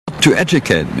to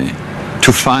educate me,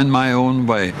 to find my own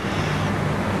way.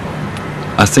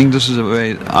 I think this is a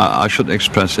way I should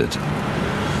express it.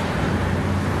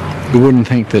 You wouldn't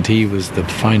think that he was the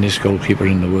finest goalkeeper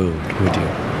in the world, would you?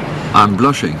 I'm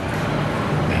blushing.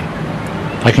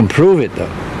 Yeah. I can prove it, though.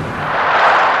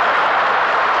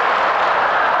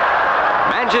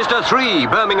 Manchester 3,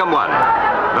 Birmingham 1.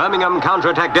 Birmingham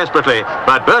counter-attack desperately,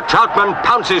 but Bert Troutman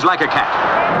pounces like a cat.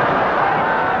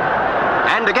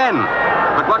 And again.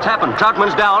 But what's happened?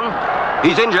 Troutman's down.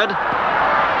 He's injured.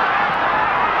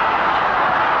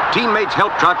 Teammates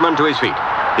help Troutman to his feet.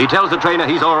 He tells the trainer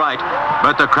he's all right,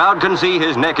 but the crowd can see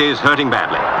his neck is hurting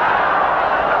badly.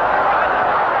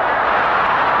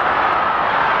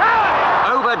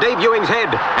 Over Dave Ewing's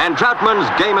head, and Troutman's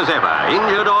game as ever.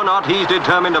 Injured or not, he's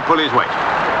determined to pull his weight.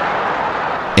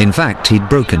 In fact, he'd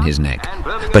broken his neck,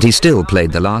 but he still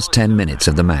played the last 10 minutes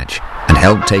of the match and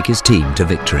helped take his team to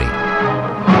victory.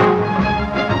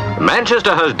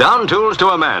 Manchester has down tools to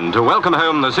a man to welcome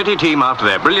home the City team after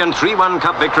their brilliant 3-1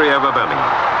 cup victory over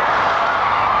Birmingham.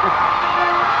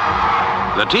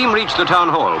 The team reached the town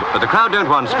hall, but the crowd don't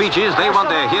want speeches, they want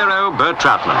their hero, Bert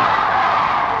Troutman.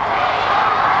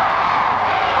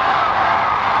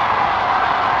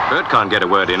 Bert can't get a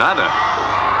word in either.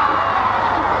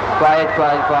 Quiet,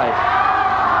 quiet, quiet.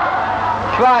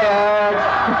 Quiet!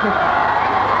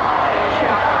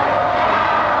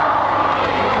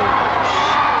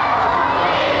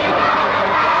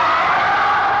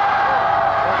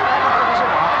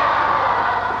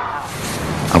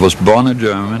 I was born a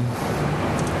German,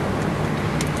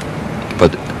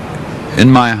 but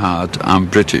in my heart I'm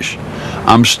British.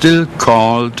 I'm still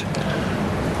called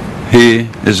he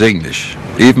is English,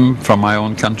 even from my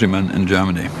own countrymen in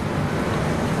Germany.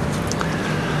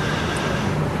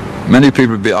 Many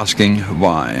people will be asking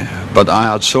why, but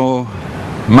I had so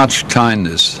much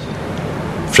kindness,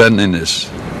 friendliness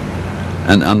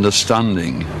and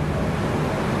understanding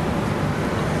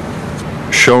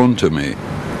shown to me.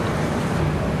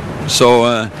 So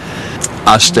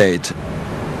I stayed,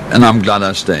 and I'm glad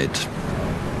I stayed.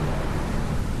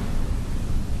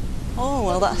 Oh,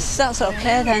 well, that's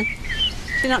okay then. Do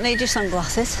you not need your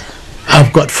sunglasses?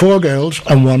 I've got 4 girls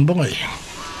and 1 boy.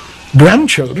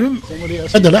 Grandchildren,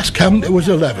 at the last count it was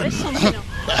 11,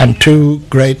 and 2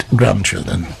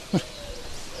 great-grandchildren.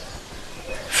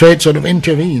 Fate sort of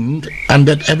intervened, and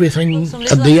that everything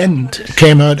at the end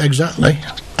came out exactly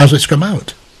as it's come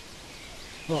out.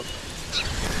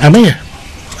 I'm here.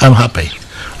 I'm happy.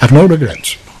 I've no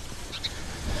regrets.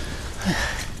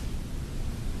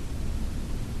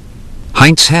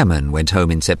 Heinz Hermann went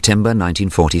home in September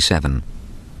 1947.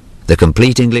 The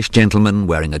complete English gentleman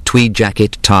wearing a tweed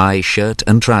jacket, tie, shirt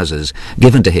and trousers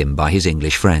given to him by his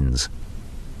English friends.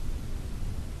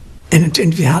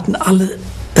 Und wir hatten alle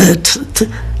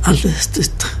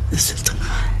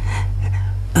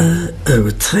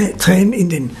Tränen in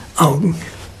den Augen.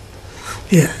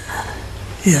 Ja.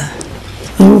 Ja,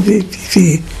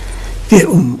 wir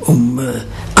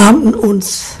umarmten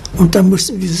uns und dann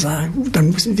mussten wir sagen, dann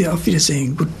mussten wir auf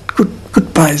Wiedersehen,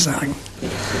 goodbye sagen.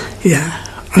 Ja,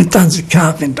 und dann the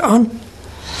car went on.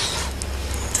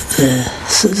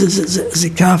 The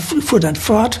car fuhr dann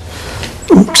fort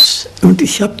und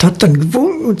ich hab dann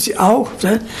gewunken und sie auch.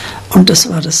 Ne? Und das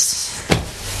war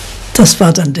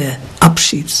dann der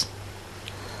Abschied.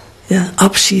 Ja,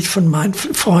 Abschied von meinen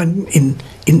Freunden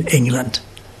in England.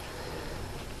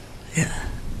 Yeah.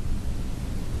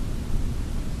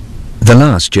 The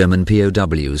last German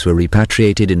POWs were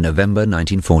repatriated in November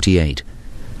 1948.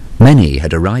 Many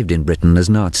had arrived in Britain as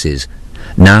Nazis.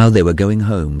 Now they were going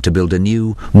home to build a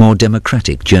new, more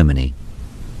democratic Germany.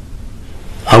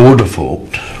 I would have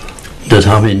hoped that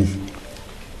having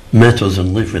met us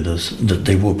and lived with us, that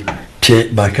they would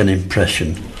take back an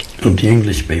impression of the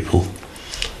English people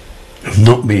of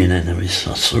not being enemies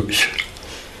as such,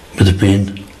 but of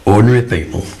being ordinary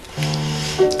people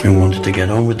who wanted to get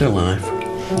on with their life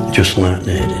just like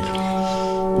they did.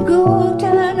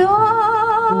 Guten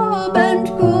Abend,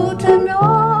 guten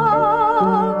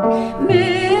Abend,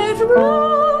 mit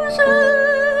Rosen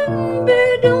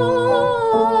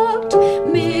bedeckt,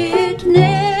 mit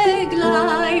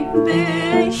Näglein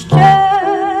besteckt,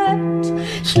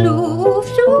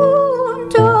 schluft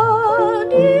unter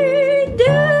die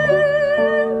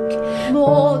Deck,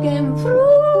 morgen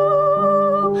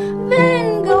früh,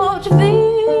 wenn Gott will,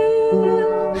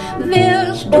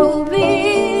 wirst du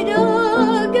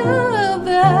wieder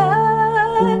geweckt,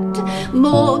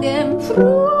 morgen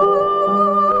früh.